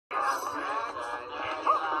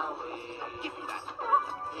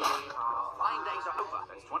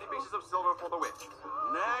silver for the witch.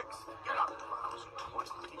 Next. Get up, clowns.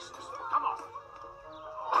 What's the pieces? Come on.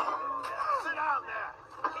 Sit down there.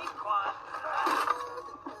 Be quiet.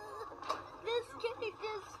 This ticket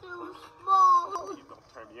is so small. You don't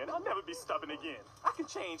turn me in. I'll never be stubborn again. I can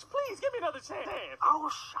change. Please, give me another chance.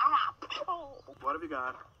 Oh, shut up. Oh. What have you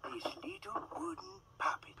got? This little wooden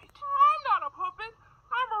puppet. I'm not a puppet.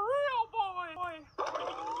 I'm a real boy.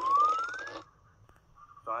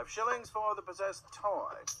 5 shillings for the possessed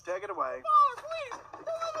toy. Take it away. Oh, please.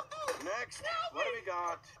 Next. What have you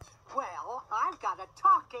got? Well, I've got a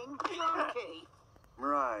talking donkey.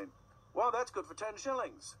 Right. Well, that's good for 10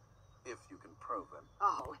 shillings. If you can prove them.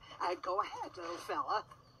 Oh, go ahead, little fella.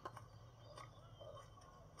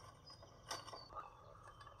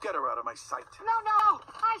 Get her out of my sight. No,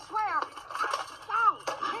 I swear. No,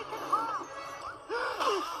 he can talk.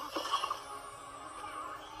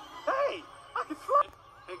 Hey, I can fly.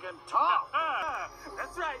 He can talk.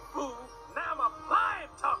 That's right, fool. Now I'm a flying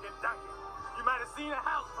talking donkey. You might have seen a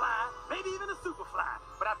house fly, maybe even a super fly,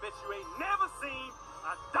 but I bet you ain't never seen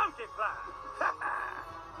a donkey fly.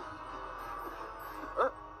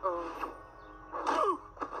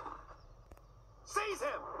 Seize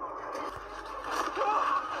him!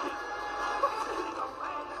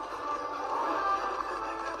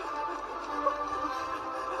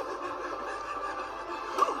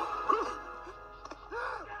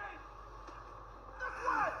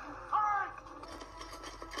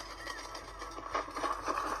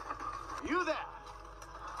 You there,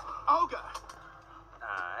 ogre.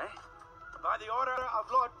 Aye. By the order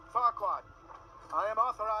of Lord Farquaad, I am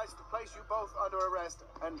authorized to place you both under arrest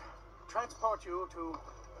and transport you to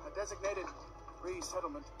a designated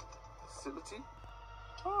resettlement facility.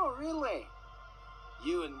 Oh, really?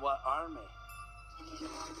 You in what army?